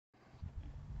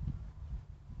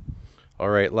All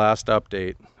right, last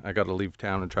update. I got to leave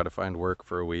town and try to find work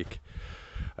for a week.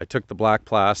 I took the black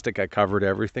plastic, I covered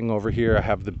everything over here. I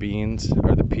have the beans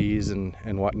or the peas and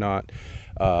whatnot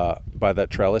by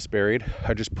that trellis buried.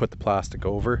 I just put the plastic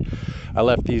over. I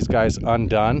left these guys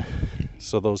undone,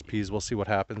 so those peas, we'll see what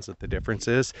happens, what the difference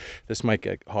is. This might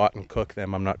get hot and cook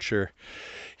them, I'm not sure.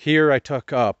 Here I took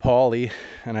poly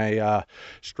and I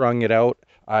strung it out.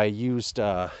 I used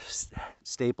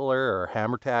stapler or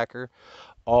hammer tacker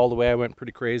all the way. I went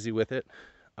pretty crazy with it.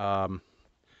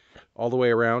 All the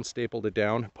way around, stapled it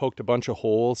down, poked a bunch of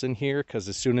holes in here because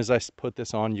as soon as I put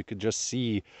this on, you could just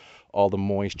see all the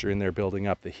moisture in there building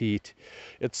up the heat.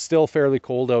 It's still fairly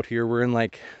cold out here. We're in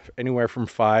like anywhere from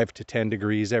 5 to 10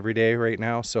 degrees every day right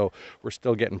now, so we're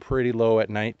still getting pretty low at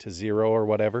night to 0 or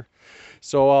whatever.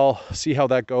 So I'll see how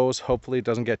that goes. Hopefully it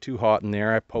doesn't get too hot in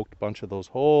there. I poked a bunch of those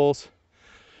holes.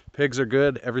 Pigs are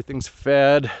good, everything's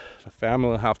fed. The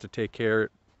family will have to take care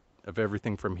of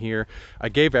everything from here. I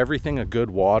gave everything a good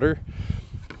water.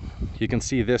 You can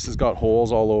see this has got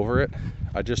holes all over it.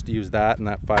 I just used that and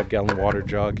that 5-gallon water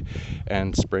jug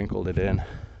and sprinkled it in.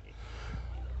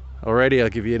 Alrighty, I'll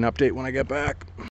give you an update when I get back.